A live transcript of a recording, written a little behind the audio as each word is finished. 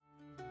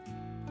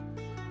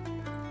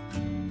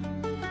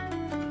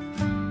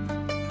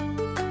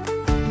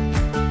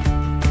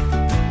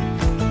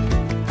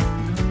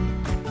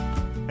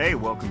Hey,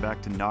 welcome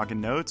back to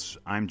Noggin Notes.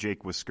 I'm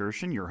Jake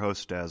Wiskerson, your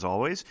host as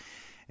always.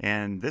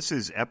 And this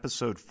is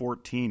episode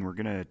 14. We're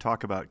going to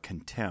talk about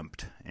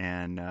contempt.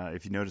 And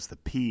if you notice the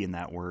P in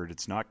that word,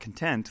 it's not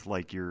content,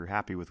 like you're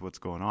happy with what's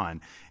going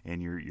on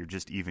and you're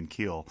just even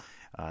keel.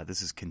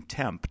 This is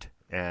contempt,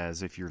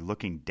 as if you're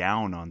looking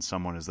down on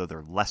someone as though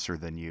they're lesser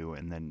than you,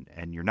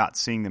 and you're not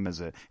seeing them as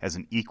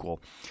an equal.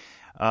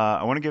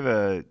 I want to give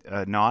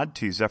a nod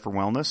to Zephyr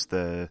Wellness,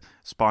 the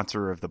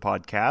sponsor of the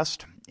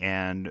podcast,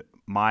 and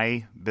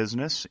my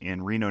business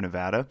in Reno,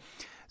 Nevada.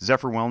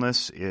 Zephyr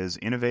Wellness is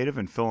innovative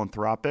and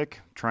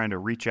philanthropic, trying to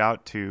reach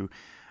out to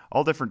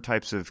all different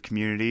types of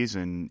communities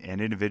and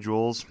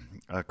individuals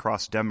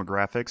across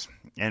demographics.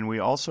 And we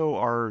also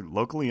are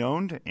locally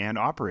owned and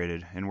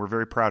operated, and we're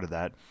very proud of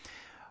that.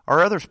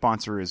 Our other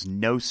sponsor is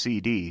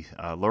NoCD,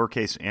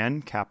 lowercase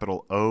n,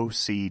 capital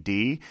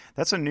OCD.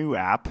 That's a new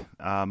app,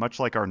 much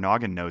like our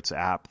Noggin Notes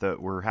app that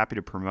we're happy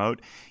to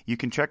promote. You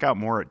can check out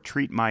more at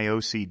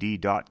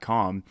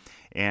treatmyocd.com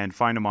and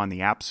find them on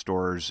the app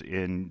stores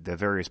in the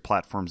various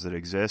platforms that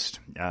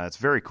exist. It's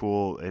very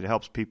cool. It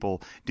helps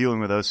people dealing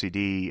with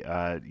OCD,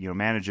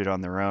 manage it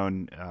on their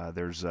own.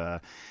 There's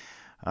data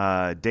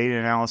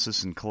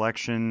analysis and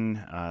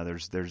collection.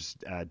 There's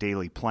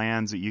daily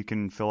plans that you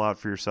can fill out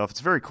for yourself. It's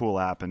a very cool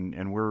app,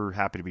 and we're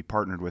happy to be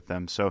partnered with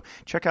them. So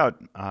check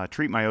out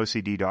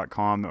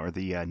treatmyocd.com or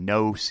the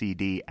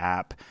NoCD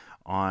app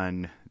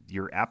on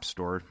your app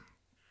store.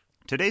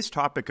 Today's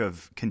topic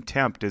of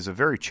contempt is a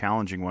very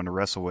challenging one to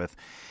wrestle with.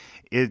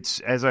 It's,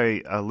 as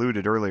I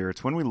alluded earlier,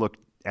 it's when we look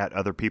at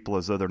other people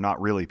as though they're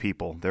not really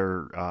people.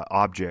 They're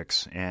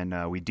objects,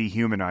 and we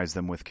dehumanize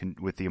them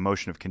with the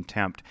emotion of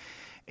contempt.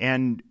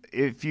 And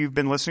if you've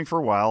been listening for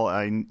a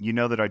while, you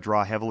know that I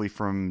draw heavily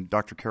from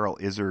Dr. Carol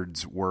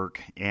Izard's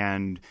work,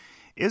 and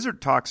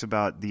Izard talks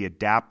about the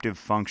adaptive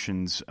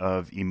functions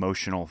of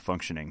emotional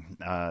functioning.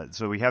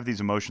 So we have these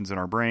emotions in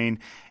our brain,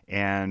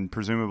 and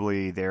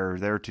presumably they're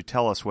there to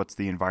tell us what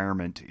the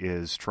environment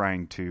is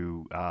trying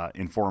to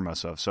inform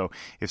us of. So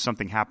if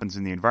something happens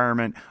in the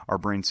environment, our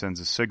brain sends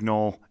a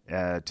signal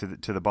to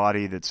the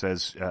body that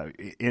says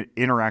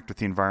interact with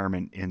the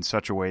environment in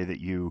such a way that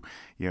you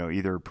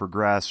either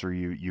progress or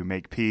you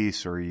make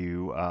peace or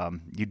you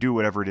do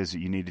whatever it is that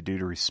you need to do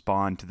to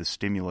respond to the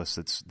stimulus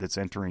that's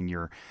entering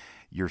your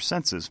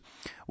senses.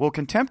 Well,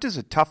 contempt is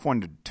a tough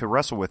one to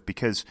wrestle with,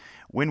 because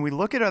when we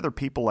look at other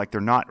people like they're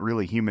not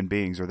really human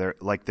beings, or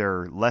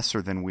they're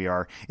lesser than we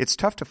are, it's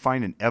tough to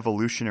find an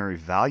evolutionary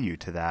value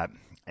to that.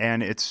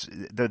 And it's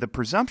the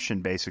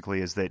presumption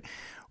basically is that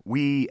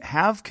we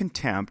have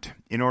contempt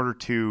in order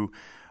to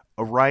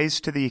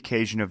arise to the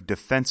occasion of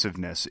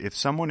defensiveness. If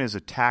someone is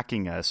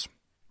attacking us,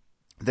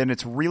 then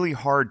it's really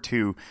hard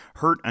to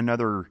hurt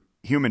another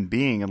human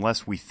being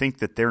unless we think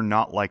that they're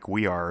not like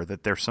we are,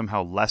 that they're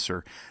somehow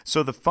lesser.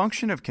 So the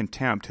function of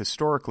contempt,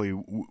 historically,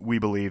 we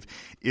believe,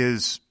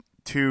 is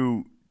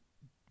to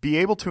be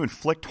able to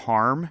inflict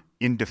harm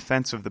in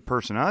defense of the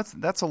person. Now,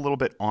 that's a little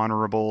bit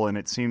honorable, and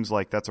it seems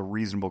like that's a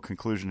reasonable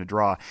conclusion to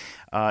draw.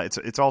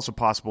 It's also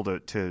possible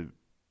to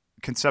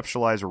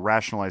conceptualize or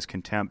rationalize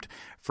contempt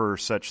for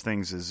such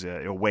things as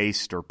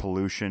waste or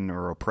pollution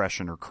or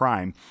oppression or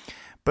crime.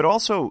 But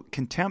also,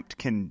 contempt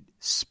can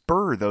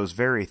spur those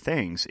very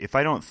things. If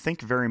I don't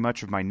think very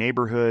much of my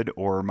neighborhood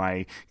or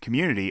my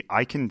community,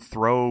 I can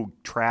throw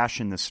trash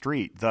in the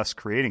street, thus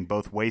creating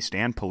both waste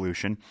and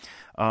pollution.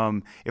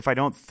 If I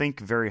don't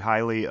think very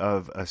highly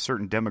of a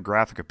certain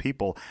demographic of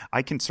people,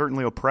 I can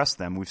certainly oppress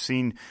them. We've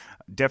seen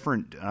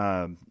different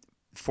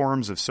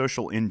forms of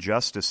social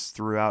injustice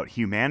throughout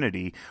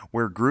humanity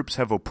where groups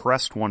have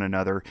oppressed one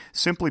another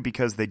simply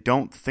because they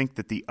don't think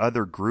that the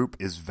other group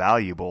is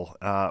valuable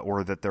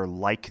or that they're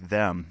like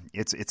them.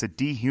 It's a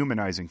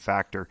dehumanizing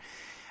factor.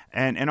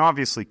 And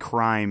obviously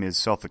crime is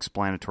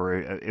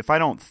self-explanatory. If I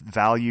don't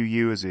value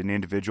you as an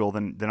individual,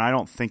 then I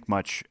don't think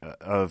much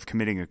of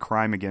committing a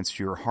crime against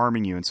you or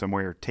harming you in some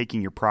way or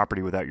taking your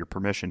property without your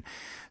permission.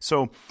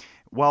 So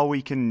While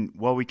we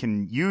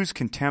can use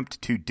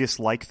contempt to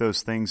dislike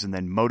those things and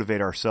then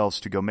motivate ourselves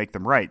to go make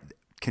them right,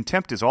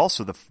 contempt is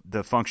also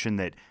the function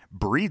that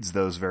breeds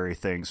those very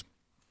things.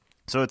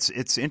 So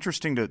it's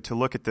interesting to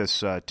look at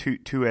this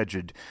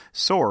two-edged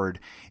sword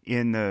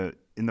in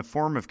the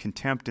form of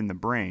contempt in the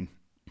brain.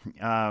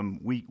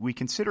 We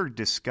consider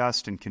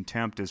disgust and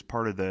contempt as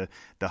part of the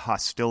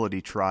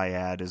hostility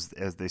triad,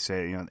 as they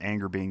say,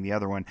 anger being the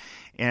other one,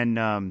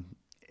 and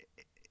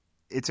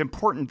it's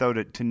important, though,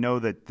 to know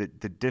that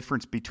the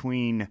difference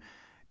between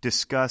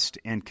disgust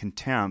and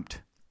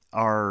contempt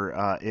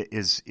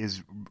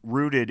is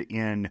rooted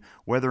in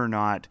whether or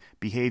not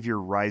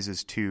behavior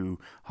rises to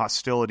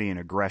hostility and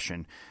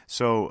aggression.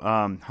 So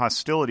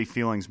hostility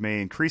feelings may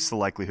increase the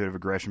likelihood of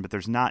aggression, but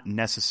there's not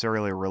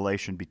necessarily a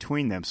relation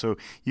between them. So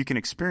you can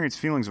experience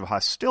feelings of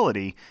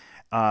hostility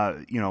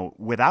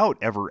without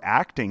ever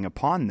acting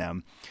upon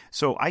them.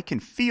 So I can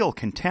feel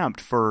contempt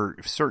for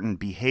certain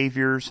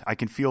behaviors. I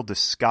can feel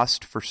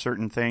disgust for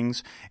certain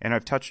things. And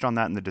I've touched on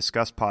that in the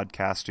Disgust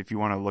podcast. If you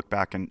want to look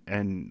back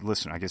and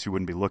listen, I guess you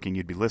wouldn't be looking,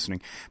 you'd be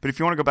listening. But if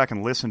you want to go back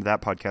and listen to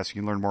that podcast,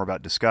 you can learn more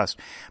about disgust.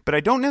 But I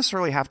don't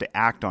necessarily have to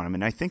act on them.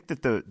 And I think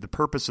that the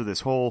purpose of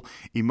this whole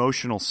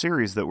emotional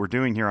series that we're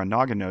doing here on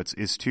Noggin Notes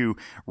is to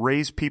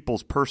raise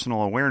people's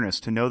personal awareness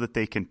to know that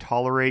they can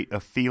tolerate a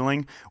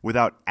feeling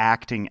without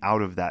acting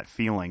out of that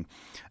feeling.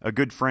 A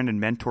good friend and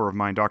mentor of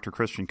mine, Dr.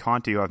 Christian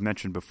Conte, who I've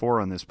mentioned before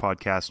on this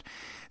podcast,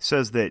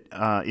 says that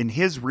in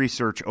his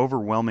research,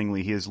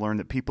 overwhelmingly, he has learned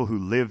that people who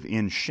live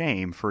in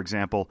shame, for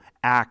example,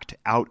 act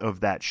out of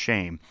that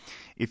shame.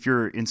 If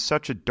you're in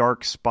such a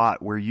dark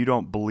spot where you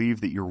don't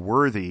believe that you're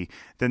worthy,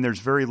 then there's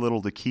very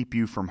little to keep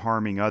you from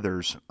harming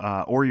others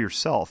or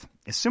yourself.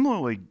 It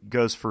similarly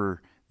goes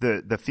for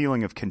the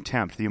feeling of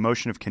contempt, the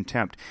emotion of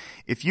contempt.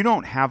 If you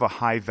don't have a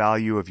high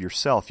value of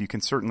yourself, you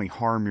can certainly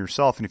harm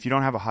yourself. And if you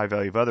don't have a high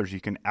value of others, you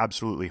can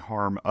absolutely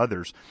harm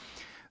others.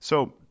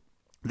 So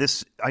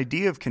this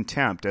idea of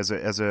contempt as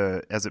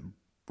it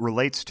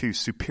relates to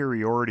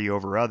superiority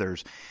over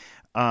others,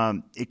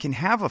 it can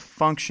have a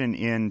function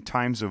in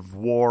times of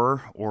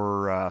war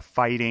or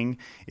fighting.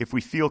 If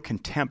we feel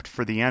contempt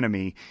for the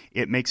enemy,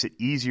 it makes it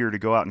easier to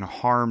go out and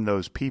harm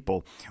those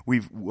people.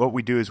 What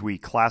we do is we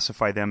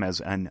classify them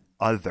as an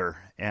other,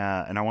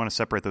 and I want to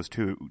separate those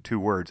two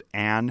words,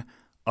 an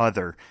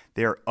other.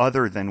 They're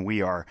other than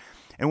we are.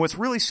 And what's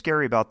really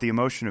scary about the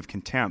emotion of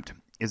contempt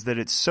is that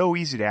it's so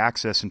easy to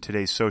access in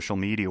today's social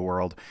media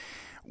world.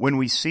 When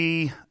we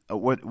see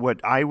what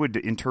I would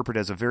interpret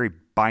as a very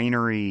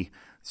binary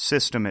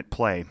system at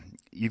play,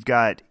 you've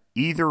got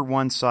either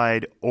one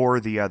side or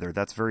the other.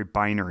 That's very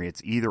binary.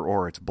 It's either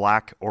or. It's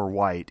black or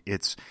white.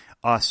 It's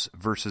us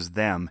versus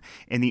them.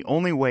 And the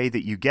only way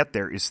that you get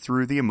there is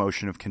through the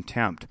emotion of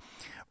contempt.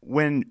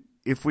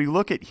 If we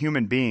look at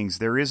human beings,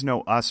 there is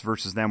no us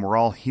versus them. We're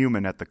all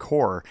human at the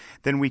core.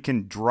 Then we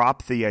can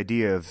drop the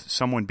idea of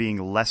someone being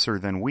lesser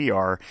than we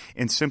are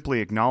and simply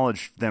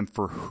acknowledge them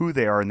for who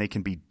they are, and they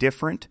can be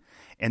different,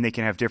 and they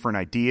can have different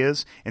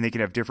ideas, and they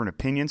can have different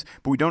opinions,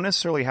 but we don't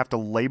necessarily have to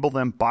label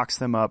them, box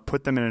them up,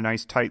 put them in a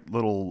nice tight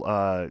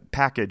little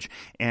package,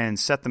 and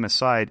set them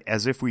aside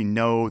as if we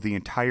know the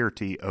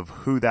entirety of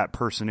who that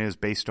person is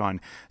based on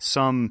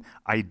some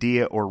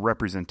idea or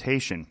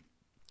representation.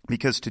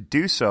 Because to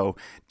do so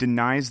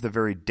denies the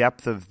very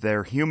depth of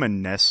their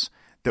humanness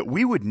that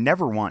we would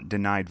never want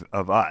denied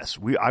of us.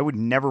 I would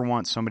never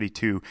want somebody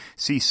to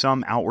see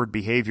some outward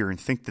behavior and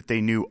think that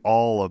they knew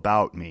all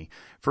about me.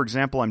 For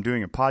example, I'm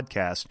doing a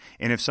podcast,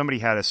 and if somebody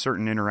had a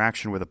certain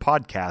interaction with a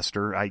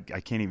podcaster, I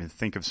can't even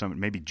think of some,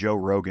 maybe Joe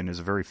Rogan is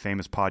a very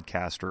famous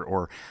podcaster,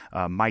 or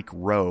Mike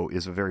Rowe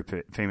is a very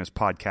famous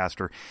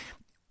podcaster.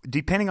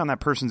 Depending on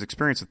that person's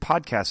experience with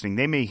podcasting,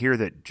 they may hear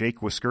that Jake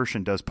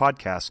Wiskerson does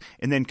podcasts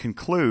and then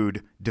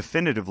conclude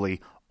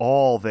definitively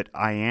all that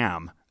I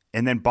am,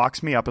 and then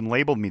box me up and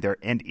label me there.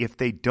 And if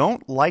they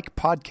don't like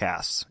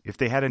podcasts, if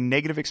they had a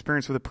negative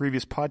experience with a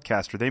previous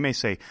podcaster, they may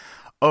say,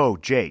 oh,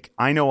 Jake,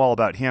 I know all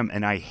about him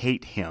and I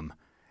hate him.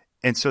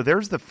 And so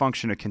there's the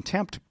function of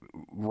contempt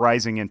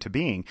rising into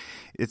being.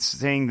 It's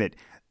saying that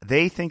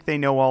they think they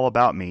know all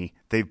about me,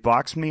 they've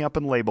boxed me up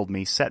and labeled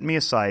me, set me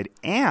aside,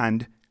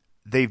 and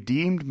they've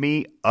deemed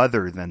me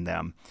other than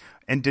them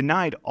and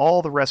denied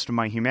all the rest of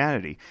my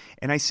humanity.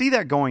 And I see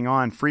that going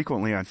on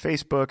frequently on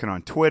Facebook and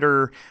on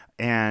Twitter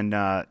and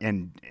on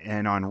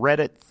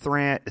Reddit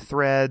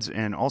threads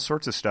and all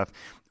sorts of stuff,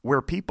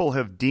 where people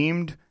have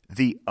deemed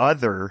the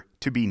other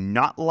to be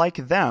not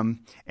like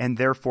them and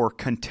therefore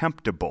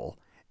contemptible.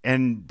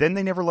 And then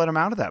they never let them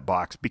out of that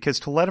box, because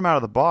to let them out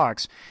of the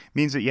box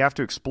means that you have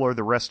to explore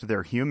the rest of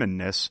their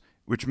humanness,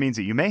 which means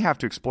that you may have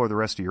to explore the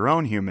rest of your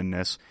own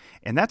humanness,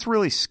 and that's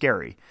really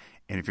scary.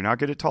 And if you're not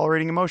good at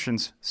tolerating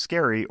emotions,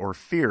 scary or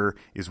fear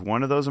is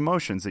one of those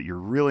emotions that you're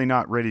really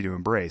not ready to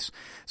embrace.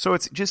 So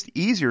it's just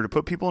easier to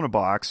put people in a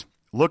box,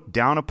 look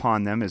down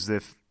upon them as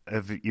if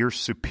you're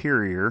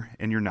superior,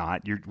 and you're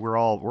not. We're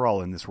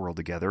all in this world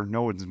together.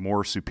 No one's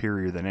more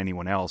superior than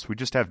anyone else. We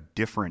just have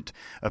different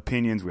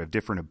opinions. We have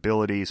different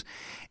abilities.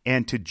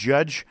 And to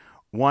judge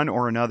one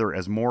or another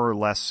as more or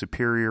less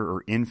superior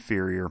or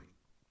inferior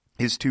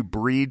is to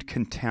breed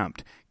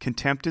contempt.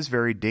 Contempt is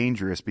very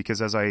dangerous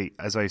because, as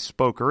I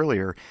spoke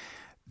earlier,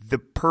 the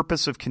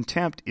purpose of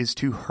contempt is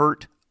to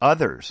hurt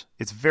others.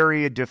 It's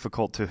very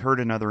difficult to hurt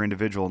another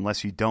individual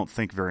unless you don't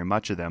think very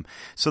much of them.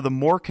 So the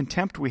more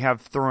contempt we have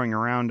throwing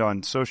around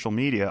on social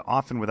media,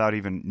 often without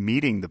even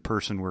meeting the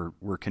person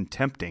we're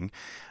contempting,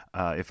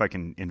 if I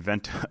can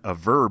invent a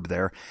verb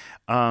there,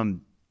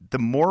 the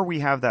more we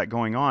have that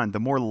going on, the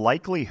more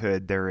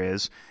likelihood there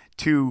is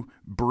to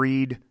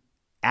breed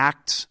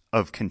acts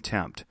of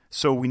contempt.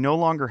 So we no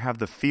longer have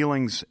the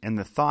feelings and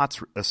the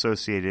thoughts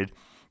associated.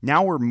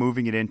 Now we're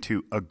moving it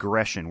into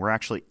aggression. We're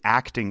actually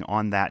acting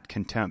on that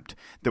contempt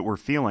that we're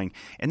feeling.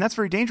 And that's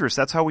very dangerous.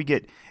 That's how we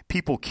get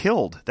people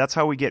killed. That's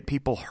how we get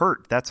people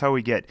hurt. That's how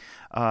we get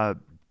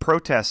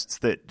protests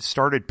that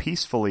started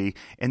peacefully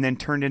and then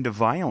turned into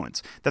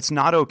violence. That's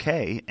not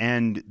okay.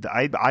 And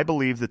I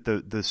believe that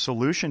the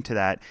solution to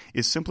that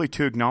is simply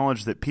to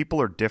acknowledge that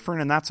people are different,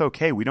 and that's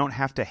okay. We don't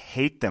have to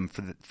hate them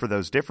for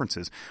those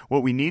differences.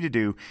 What we need to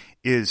do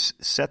is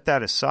set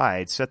that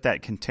aside, set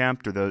that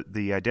contempt or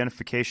the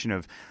identification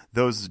of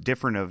those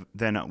different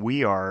than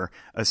we are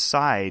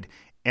aside,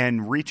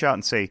 and reach out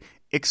and say,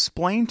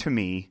 explain to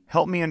me,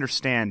 help me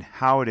understand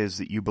how it is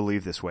that you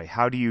believe this way.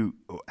 How did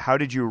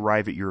you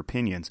arrive at your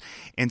opinions?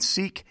 And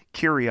seek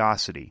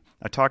curiosity.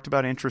 I talked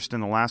about interest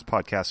in the last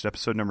podcast,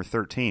 episode number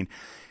 13.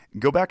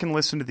 Go back and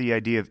listen to the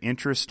idea of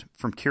interest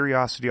from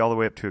curiosity all the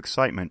way up to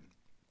excitement.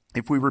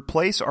 If we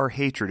replace our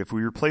hatred, if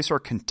we replace our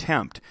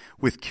contempt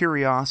with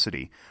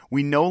curiosity,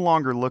 we no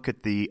longer look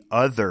at the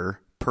other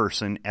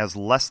person as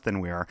less than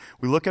we are.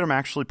 We look at them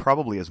actually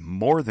probably as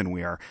more than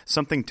we are,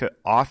 something to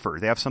offer.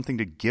 They have something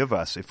to give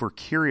us. If we're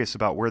curious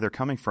about where they're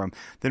coming from,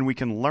 then we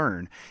can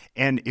learn.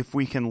 And if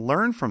we can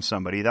learn from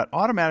somebody, that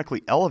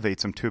automatically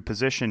elevates them to a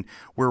position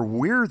where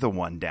we're the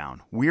one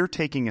down. We're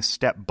taking a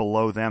step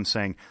below them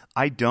saying,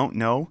 I don't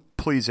know,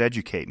 please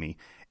educate me.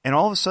 And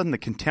all of a sudden the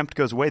contempt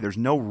goes away. There's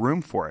no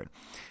room for it.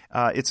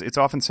 It's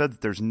often said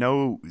that there's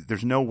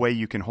no way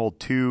you can hold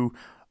two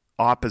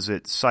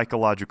opposite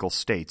psychological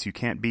states. You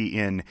can't be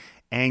in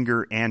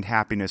anger and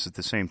happiness at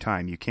the same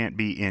time. You can't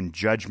be in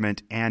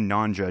judgment and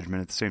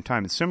non-judgment at the same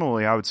time. And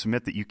similarly, I would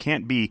submit that you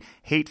can't be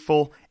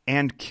hateful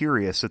and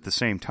curious at the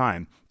same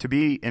time. To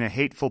be in a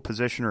hateful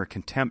position or a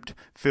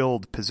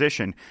contempt-filled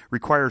position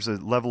requires a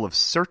level of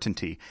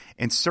certainty,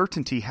 and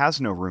certainty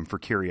has no room for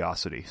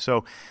curiosity.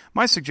 So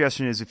my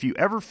suggestion is if you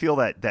ever feel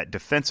that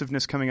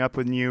defensiveness coming up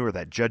within you or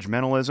that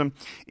judgmentalism,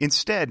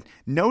 instead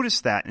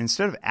notice that.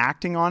 Instead of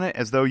acting on it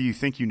as though you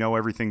think you know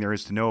everything there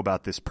is to know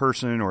about this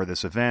person or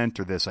this event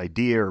or this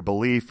idea or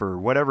belief or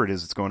whatever it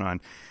is that's going on,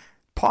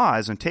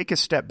 pause and take a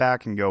step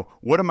back and go,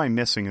 what am I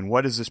missing and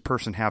what does this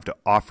person have to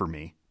offer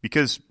me?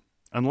 Because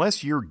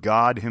unless you're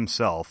God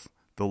himself,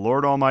 the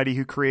Lord Almighty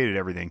who created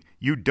everything,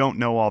 you don't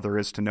know all there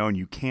is to know and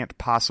you can't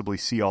possibly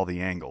see all the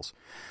angles.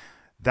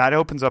 That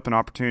opens up an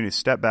opportunity to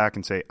step back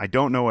and say, I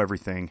don't know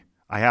everything.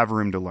 I have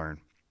room to learn.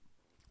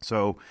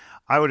 So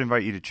I would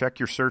invite you to check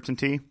your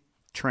certainty,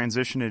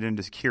 transition it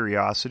into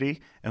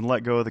curiosity, and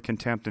let go of the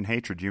contempt and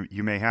hatred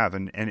you may have.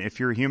 And if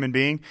you're a human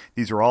being,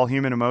 these are all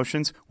human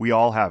emotions. We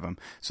all have them.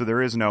 So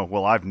there is no,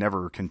 well, I've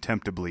never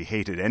contemptibly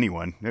hated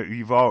anyone.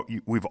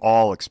 We've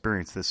all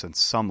experienced this on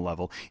some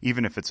level,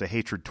 even if it's a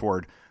hatred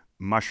toward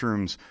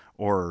mushrooms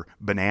or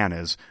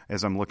bananas,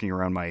 as I'm looking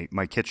around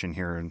my kitchen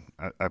here, and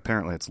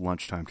apparently it's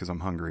lunchtime because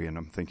I'm hungry and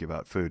I'm thinking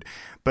about food.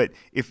 But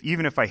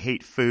even if I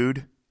hate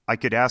food, I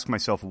could ask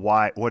myself,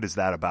 why? What is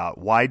that about?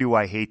 Why do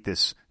I hate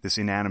this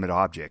inanimate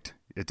object?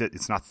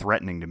 It's not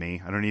threatening to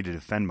me. I don't need to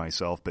defend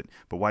myself, but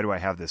why do I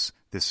have this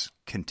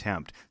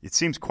contempt? It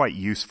seems quite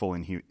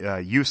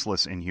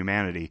useless in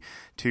humanity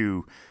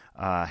to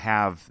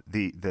have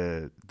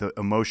the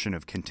emotion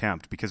of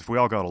contempt, because if we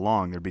all got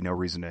along, there'd be no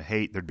reason to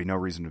hate, there'd be no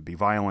reason to be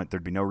violent,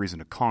 there'd be no reason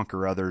to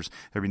conquer others,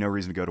 there'd be no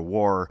reason to go to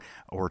war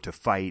or to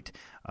fight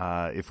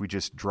if we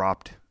just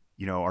dropped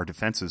our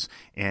defenses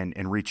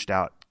and reached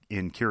out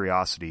in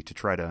curiosity to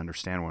try to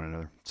understand one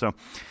another. So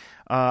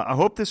I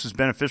hope this was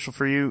beneficial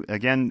for you.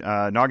 Again,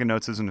 Noggin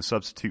Notes isn't a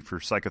substitute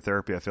for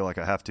psychotherapy. I feel like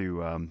I have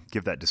to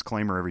give that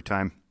disclaimer every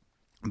time.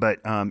 But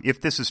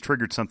if this has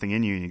triggered something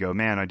in you and you go,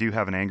 man, I do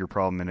have an anger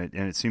problem, and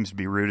it seems to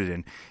be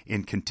rooted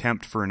in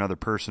contempt for another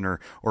person or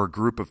a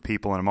group of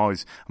people, and I'm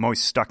always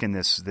stuck in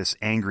this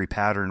angry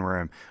pattern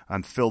where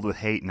I'm filled with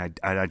hate, and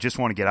I just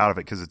want to get out of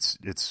it because it's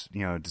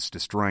just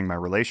destroying my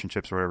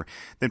relationships or whatever,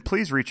 then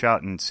please reach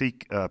out and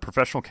seek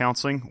professional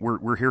counseling.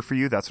 We're here for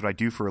you. That's what I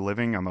do for a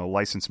living. I'm a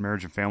licensed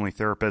marriage and family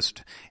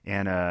therapist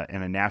and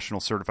a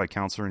national certified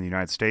counselor in the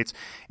United States,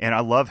 and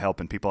I love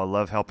helping people. I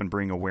love helping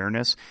bring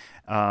awareness.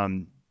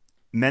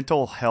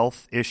 Mental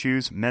health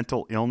issues,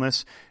 mental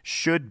illness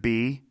should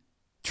be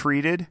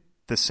treated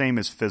the same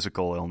as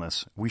physical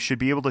illness. We should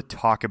be able to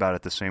talk about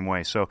it the same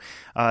way. So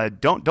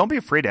don't be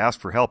afraid to ask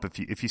for help.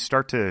 If you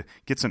start to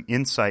get some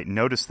insight and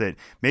notice that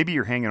maybe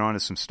you're hanging on to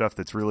some stuff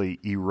that's really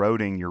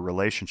eroding your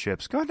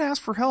relationships, go ahead and ask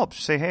for help.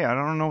 Just say, hey, I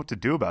don't know what to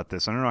do about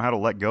this. I don't know how to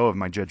let go of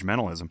my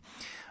judgmentalism.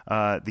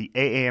 The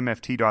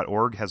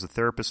AAMFT.org has a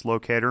therapist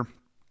locator.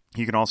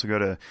 You can also go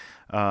to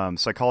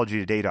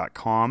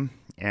psychologytoday.com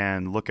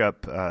and look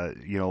up,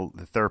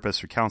 the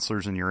therapists or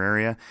counselors in your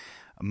area.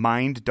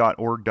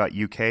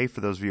 Mind.org.uk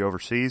for those of you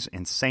overseas,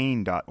 and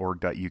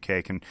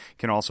sane.org.uk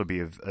can also be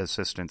of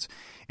assistance.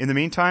 In the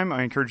meantime,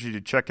 I encourage you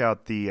to check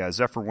out the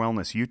Zephyr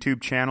Wellness YouTube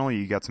channel.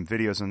 You got some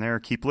videos in there.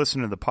 Keep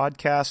listening to the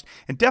podcast,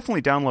 and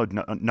definitely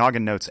download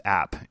Noggin Notes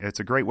app. It's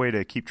a great way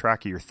to keep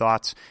track of your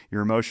thoughts,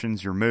 your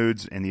emotions, your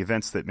moods, and the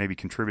events that maybe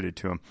contributed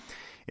to them.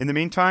 In the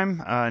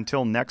meantime,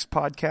 until next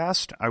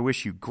podcast, I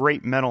wish you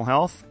great mental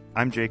health.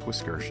 I'm Jake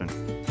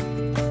Wiskerson.